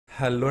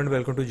Hello and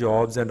welcome to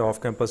Jobs and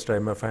Off-Campus Try,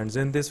 my friends.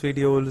 In this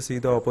video, we'll see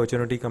the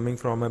opportunity coming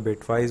from a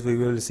Bitwise. We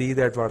will see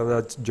that what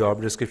are the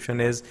job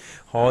description is,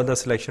 how the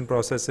selection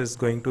process is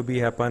going to be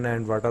happen,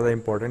 and what are the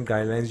important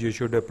guidelines you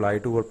should apply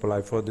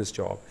for this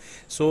job.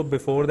 So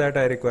before that,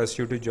 I request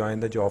you to join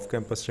the Job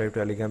Campus Try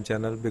Telegram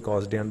channel,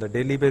 because on the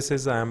daily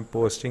basis I am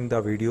posting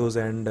the videos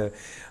and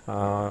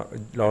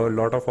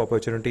lot of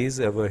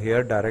opportunities over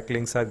here. Direct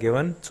links are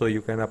given, so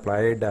you can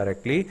apply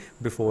directly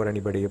before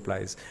anybody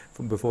applies.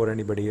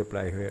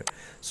 Here.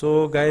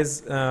 So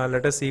guys,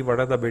 let us see what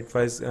are the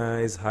Bitwise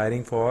is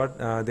hiring for.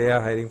 They are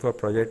hiring for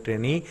project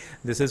trainee.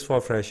 This is for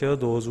fresher,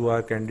 those who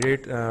are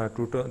candidate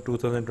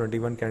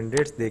 2021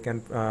 candidates, they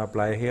can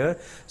apply here.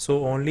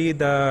 So only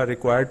the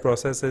required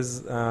process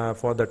is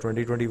for the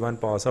 2021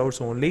 pass outs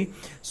only.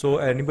 So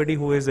anybody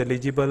who is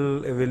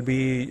eligible will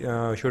be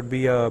should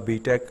be a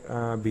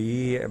BTech,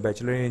 BE,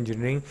 Bachelor in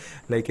Engineering,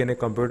 like in a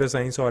computer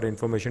science or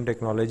information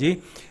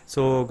technology.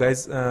 So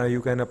guys,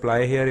 you can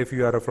apply here if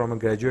you are from a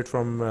graduate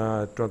from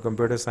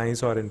computer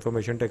science or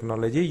information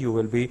technology. You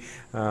will be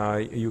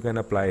you can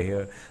apply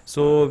here.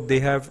 So they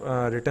have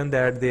written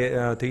that they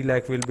 3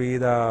 lakh will be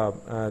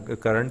the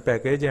current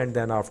package, and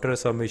then after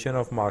submission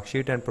of mark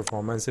sheet and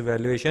performance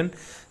evaluation,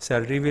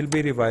 salary will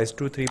be revised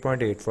to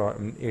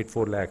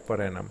 3.84 lakh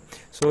per annum.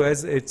 So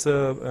as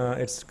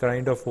it's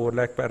kind of 4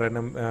 lakh per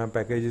annum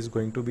package is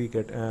going to be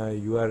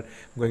you are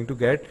going to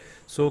get.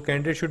 So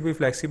candidate should be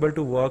flexible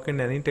to work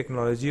in any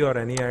technology or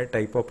any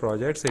type of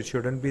projects. It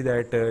shouldn't be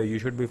that you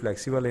should be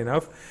flexible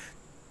enough.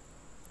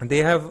 They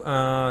have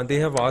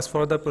asked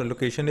for the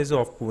location is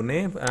of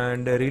Pune,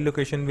 and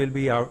relocation will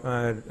be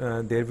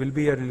there will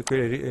be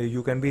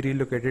you can be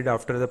relocated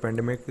after the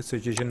pandemic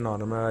situation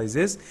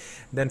normalizes.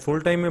 Then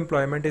full-time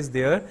employment is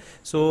there.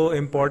 So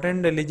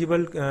important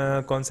eligible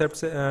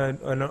concepts,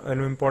 an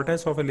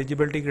importance of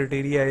eligibility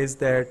criteria is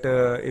that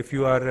if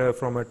you are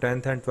from a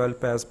 10th and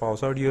 12th pass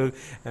out,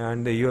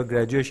 your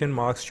graduation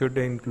marks should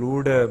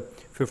include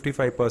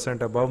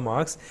 55% above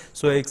marks.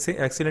 So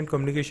excellent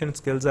communication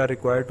skills are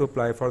required to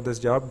apply for this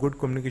job. Good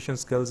communication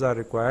skills are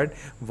required.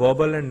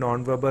 Verbal and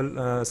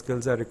non-verbal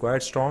skills are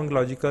required. Strong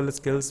logical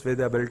skills with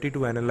the ability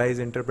to analyze,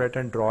 interpret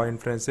and draw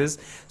inferences.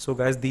 So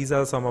guys, these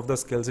are some of the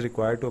skills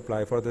required to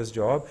apply for this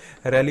job.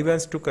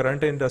 Relevance to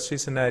current industry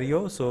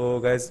scenario. So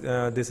guys,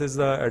 this is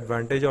the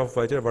advantage of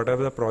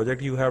whatever the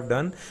project you have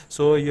done.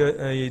 So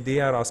they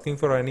are asking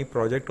for any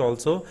project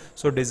also.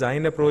 So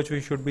design approach we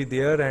should be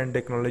there, and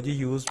technology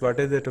used, what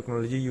is the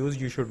technology used,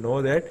 you should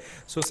know that.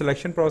 So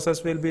selection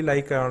process will be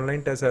like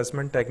online test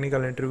assessment,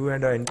 technical interview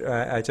and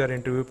HR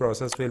interview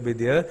process will be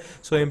there.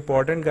 So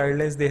important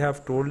guidelines they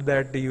have told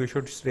that you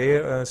should stay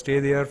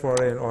there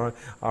for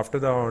after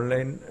the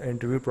online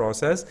interview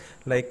process.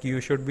 Like you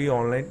should be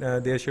online,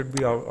 there should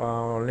be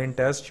online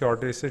test.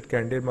 Shortlisted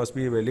candidate must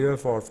be available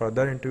for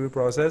further interview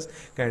process.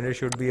 Candidate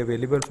should be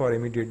available for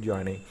immediate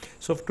joining.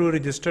 So to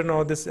register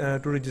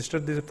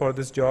for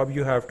this job,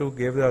 you have to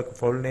give the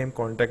full name,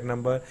 contact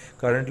number,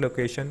 current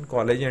location,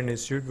 college and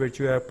institute which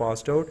you have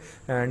passed out,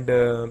 and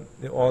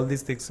all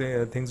these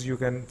things you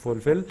can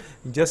fulfill.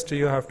 Just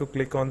you have to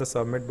click on the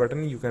submit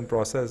button. You can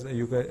process,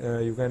 you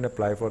can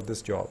apply for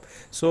this job.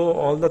 So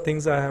all the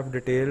things I have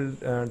detailed,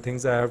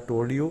 things I have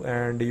told you,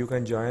 and you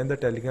can join the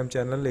Telegram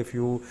channel if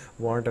you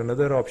want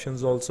another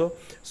options also.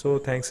 So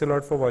thanks a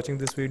lot for watching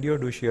this video.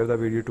 Do share the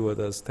video to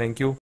others. Thank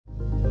you.